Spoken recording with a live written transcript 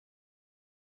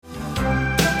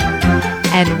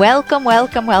And welcome,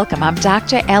 welcome, welcome. I'm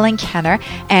Dr. Ellen Kenner,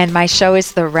 and my show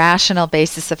is The Rational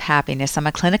Basis of Happiness. I'm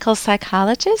a clinical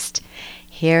psychologist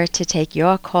here to take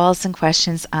your calls and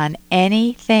questions on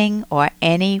anything or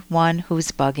anyone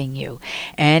who's bugging you.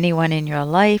 Anyone in your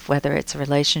life, whether it's a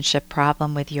relationship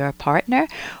problem with your partner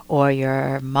or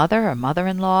your mother or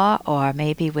mother-in-law, or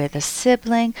maybe with a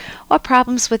sibling, or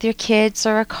problems with your kids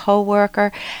or a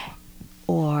coworker,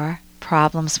 or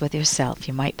problems with yourself.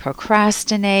 You might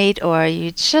procrastinate, or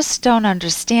you just don't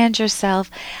understand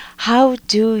yourself. How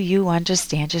do you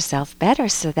understand yourself better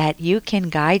so that you can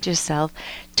guide yourself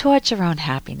towards your own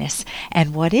happiness?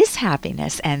 And what is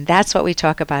happiness? And that's what we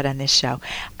talk about on this show.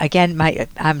 Again,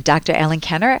 I'm Dr. Ellen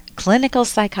Kenner, clinical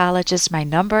psychologist. My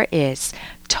number is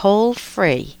toll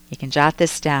free. You can jot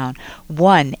this down.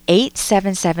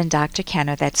 1-877-Dr.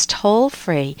 Kenner. That's toll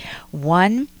free.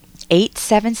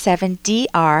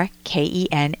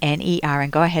 1-877-DRKENNER,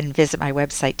 and go ahead and visit my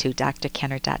website too,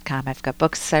 drkenner.com. I've got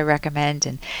books I recommend,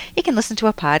 and you can listen to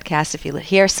a podcast. If you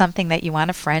hear something that you want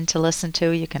a friend to listen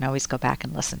to, you can always go back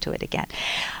and listen to it again.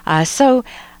 So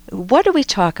what do we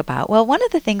talk about? Well, one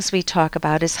of the things we talk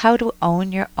about is how to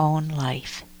own your own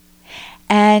life.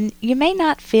 And you may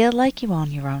not feel like you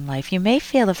own your own life. You may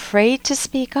feel afraid to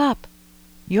speak up.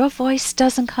 Your voice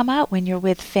doesn't come out when you're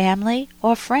with family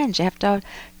or friends. You have to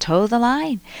toe the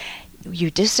line. You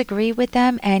disagree with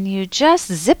them and you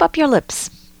just zip up your lips.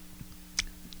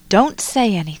 Don't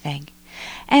say anything.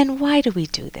 And why do we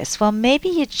do this? Well, maybe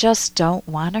you just don't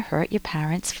want to hurt your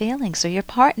parents' feelings or your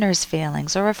partner's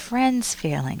feelings or a friend's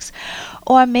feelings.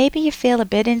 Or maybe you feel a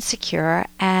bit insecure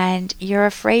and you're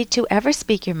afraid to ever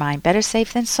speak your mind. Better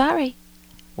safe than sorry.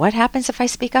 What happens if I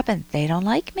speak up and they don't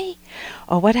like me?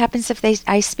 Or what happens if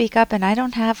I speak up and I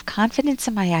don't have confidence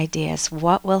in my ideas?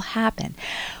 What will happen?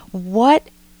 What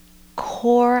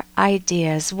core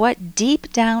ideas, what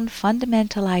deep down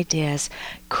fundamental ideas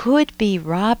could be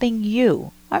robbing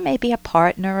you, or maybe a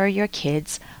partner or your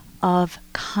kids, of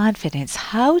confidence?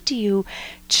 How do you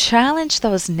challenge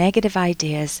those negative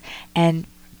ideas and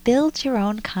build your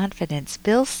own confidence?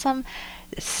 Build some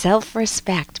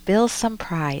self-respect, build some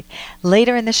pride.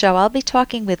 Later in the show, I'll be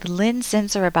talking with Lynn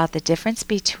Zinzer about the difference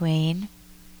between,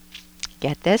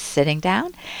 get this, sitting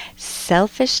down,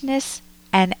 selfishness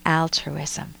and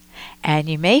altruism. And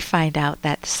you may find out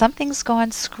that something's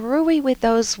gone screwy with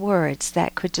those words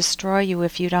that could destroy you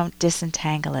if you don't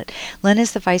disentangle it. Lynn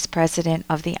is the vice president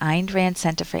of the Ayn Rand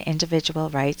Center for Individual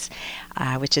Rights,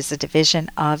 which is a division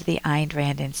of the Ayn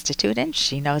Rand Institute, and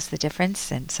she knows the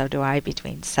difference, and so do I,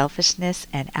 between selfishness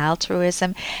and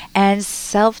altruism and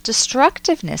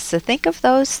self-destructiveness. So think of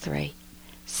those three.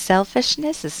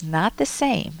 Selfishness is not the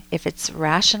same if it's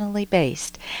rationally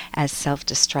based as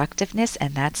self-destructiveness,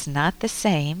 and that's not the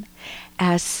same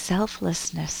as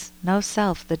selflessness. No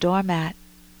self, the doormat,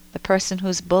 the person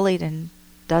who's bullied and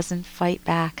doesn't fight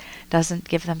back, doesn't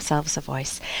give themselves a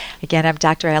voice. Again, I'm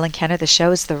Dr. Ellen Kenner. The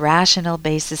show is The Rational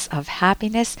Basis of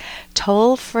Happiness.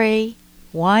 Toll free,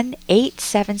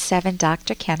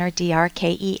 1-877-Dr. Kenner,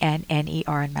 DRKENNER,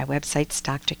 and my website's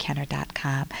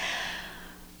drkenner.com.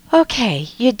 Okay,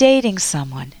 you're dating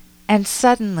someone, and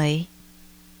suddenly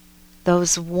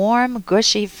those warm,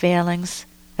 gushy feelings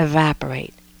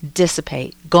evaporate,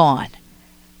 dissipate, gone.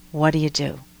 What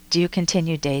do? Do you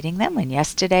continue dating them when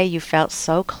yesterday you felt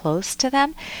so close to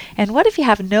them? And what if you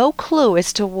have no clue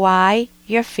as to why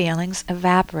your feelings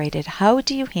evaporated? How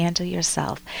do you handle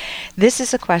yourself? This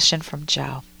is a question from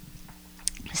Joe.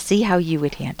 See how you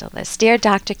would handle this. Dear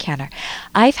Dr. Kenner,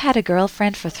 I've had a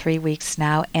girlfriend for 3 weeks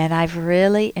now, and I've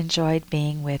really enjoyed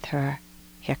being with her.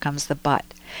 Here comes the but.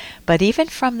 But even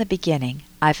from the beginning,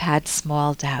 I've had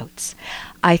small doubts.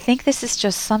 I think this is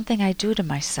just something I do to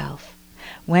myself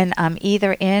when I'm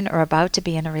either in or about to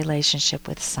be in a relationship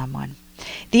with someone.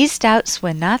 These doubts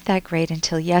were not that great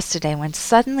until yesterday, when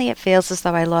suddenly it feels as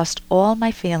though I lost all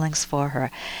my feelings for her,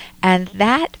 and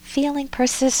that feeling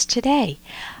persists today.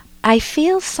 I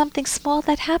feel something small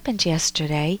that happened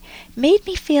yesterday made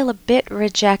me feel a bit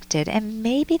rejected, and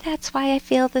maybe that's why I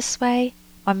feel this way,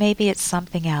 or maybe it's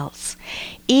something else.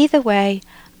 Either way,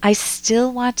 I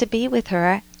still want to be with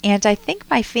her, and I think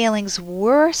my feelings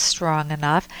were strong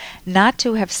enough not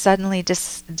to have suddenly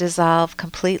dissolved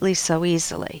completely so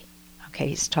easily. Okay,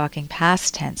 he's talking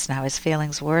past tense now. His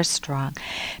feelings were strong.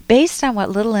 Based on what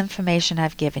little information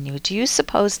I've given you, do you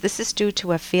suppose this is due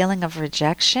to a feeling of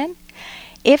rejection?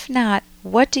 If not,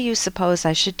 what do you suppose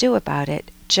I should do about it?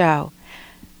 Joe.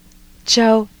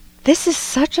 Joe, this is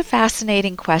such a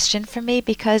fascinating question for me,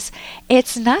 because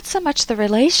it's not so much the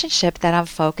relationship that I'm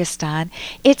focused on,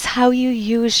 it's how you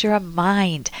use your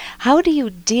mind. How do you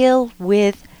deal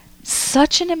with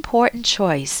such an important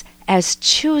choice as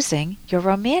choosing your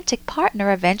romantic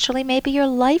partner, eventually maybe your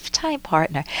lifetime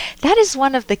partner. That is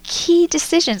one of the key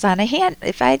decisions on a hand.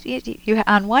 You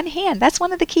on one hand, that's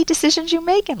one of the key decisions you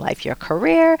make in life. Your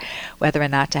career, whether or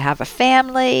not to have a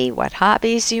family, what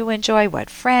hobbies you enjoy, what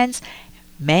friends.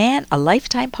 Man, a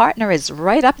lifetime partner is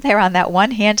right up there on that one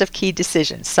hand of key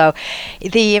decisions. So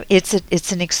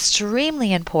it's an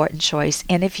extremely important choice.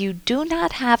 And if you do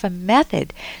not have a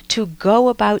method to go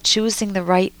about choosing the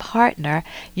right partner,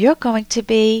 you're going to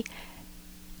be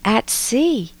at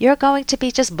sea. You're going to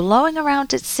be just blowing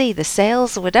around at sea. The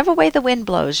sails, whatever way the wind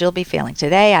blows, you'll be feeling.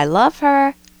 Today I love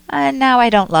her, and now I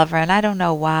don't love her, and I don't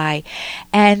know why.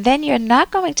 And then you're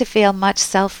not going to feel much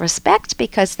self-respect,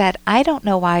 because that I don't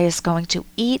know why is going to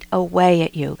eat away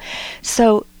at you.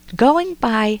 So going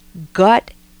by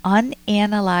gut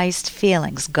unanalyzed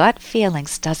feelings, gut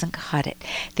feelings, doesn't cut it.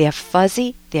 They're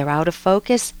fuzzy, they're out of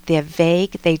focus, they're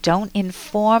vague, they don't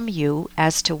inform you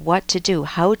as to what to do,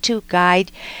 how to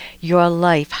guide your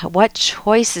life, what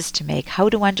choices to make, how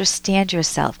to understand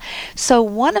yourself. So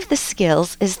one of the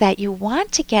skills is that you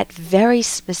want to get very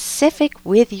specific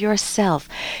with yourself.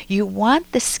 You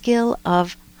want the skill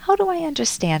of, how do I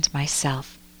understand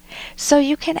myself? So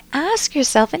you can ask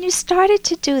yourself, and you started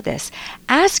to do this,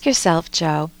 ask yourself,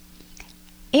 Joe,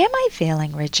 am I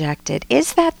feeling rejected?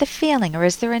 Is that the feeling, or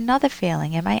is there another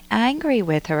feeling? Am I angry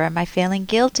with her? Am I feeling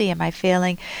guilty? Am I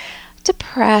feeling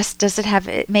depressed?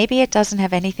 Maybe it doesn't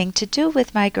have anything to do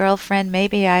with my girlfriend.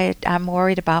 Maybe I'm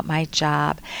worried about my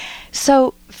job.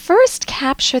 So first,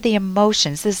 capture the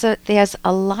emotions. There's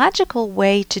a logical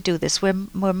way to do this. We're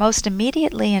most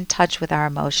immediately in touch with our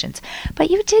emotions. But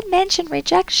you did mention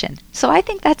rejection, so I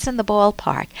think that's in the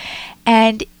ballpark.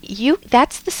 And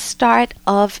that's the start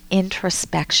of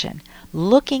introspection,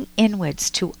 looking inwards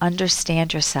to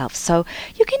understand yourself. So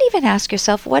you can even ask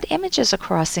yourself, what images are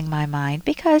crossing my mind?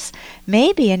 Because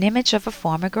maybe an image of a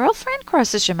former girlfriend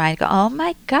crosses your mind. Go, oh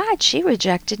my God, she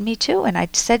rejected me too. And I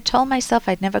told myself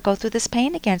I'd never go through this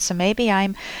pain again. So maybe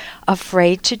I'm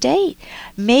afraid to date.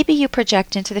 Maybe you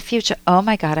project into the future. Oh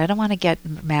my God, I don't want to get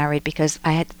married because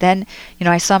I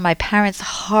saw my parents'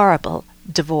 horrible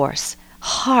divorce.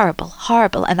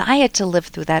 Horrible. And I had to live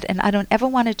through that, and I don't ever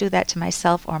want to do that to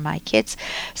myself or my kids.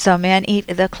 So man,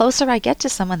 the closer I get to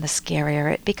someone, the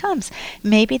scarier it becomes.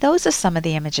 Maybe those are some of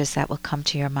the images that will come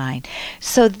to your mind.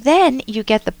 So then you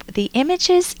get the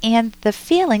images and the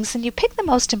feelings, and you pick the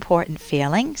most important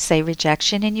feeling, say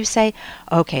rejection, and you say,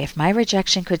 okay, if my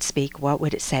rejection could speak, what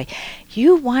would it say?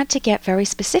 You want to get very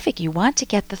specific. You want to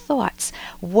get the thoughts.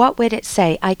 What would it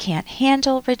say? I can't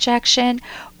handle rejection,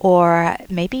 or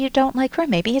maybe you don't like her.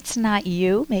 Maybe it's not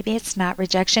you. Maybe it's not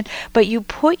rejection. But you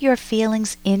put your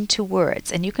feelings into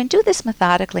words. And you can do this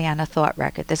methodically on a thought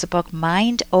record. There's a book,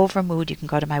 Mind Over Mood. You can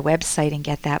go to my website and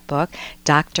get that book,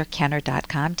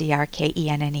 drkenner.com,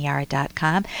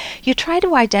 drkenner.com. You try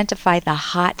to identify the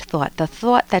hot thought, the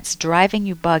thought that's driving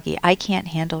you buggy. I can't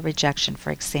handle rejection, for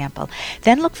example.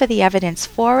 Then look for the evidence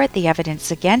for it, the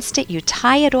evidence against it. You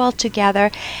tie it all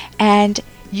together, and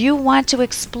you want to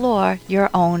explore your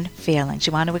own feelings.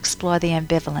 You want to explore the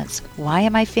ambivalence. Why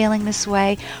am I feeling this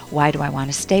way? Why do I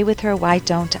want to stay with her? Why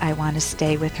don't I want to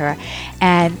stay with her?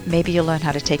 And maybe you'll learn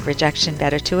how to take rejection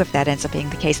better too, if that ends up being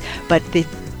the case. But the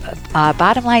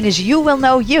bottom line is, you will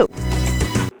know you.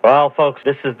 Well, folks,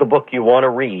 this is the book you want to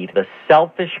read, The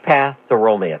Selfish Path to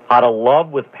Romance, How to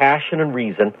Love with Passion and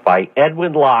Reason by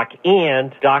Edwin Locke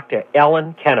and Dr.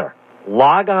 Ellen Kenner.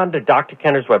 Log on to Dr.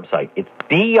 Kenner's website. It's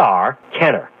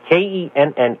drkenner,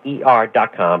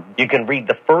 KENNER.com. You can read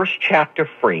the first chapter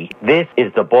free. This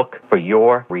is the book for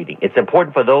your reading. It's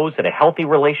important for those in a healthy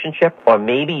relationship, or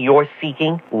maybe you're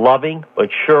seeking loving,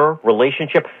 mature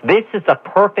relationship. This is the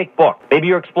perfect book. Maybe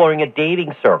you're exploring a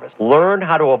dating service. Learn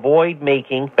how to avoid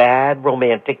making bad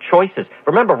romantic choices.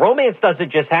 Remember, romance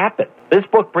doesn't just happen. This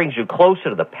book brings you closer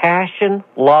to the passion,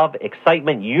 love,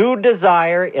 excitement you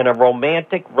desire in a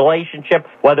romantic relationship,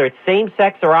 whether it's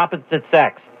same-sex or opposite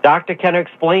sex. Dr. Kenner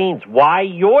explains why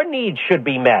your needs should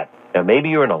be met. Now, maybe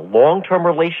you're in a long-term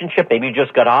relationship. Maybe you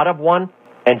just got out of one.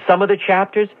 And some of the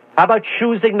chapters, how about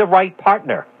choosing the right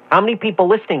partner? How many people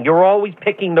listening, you're always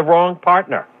picking the wrong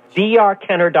partner?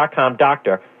 drkenner.com,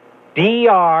 doctor.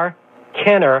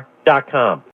 drkenner.com.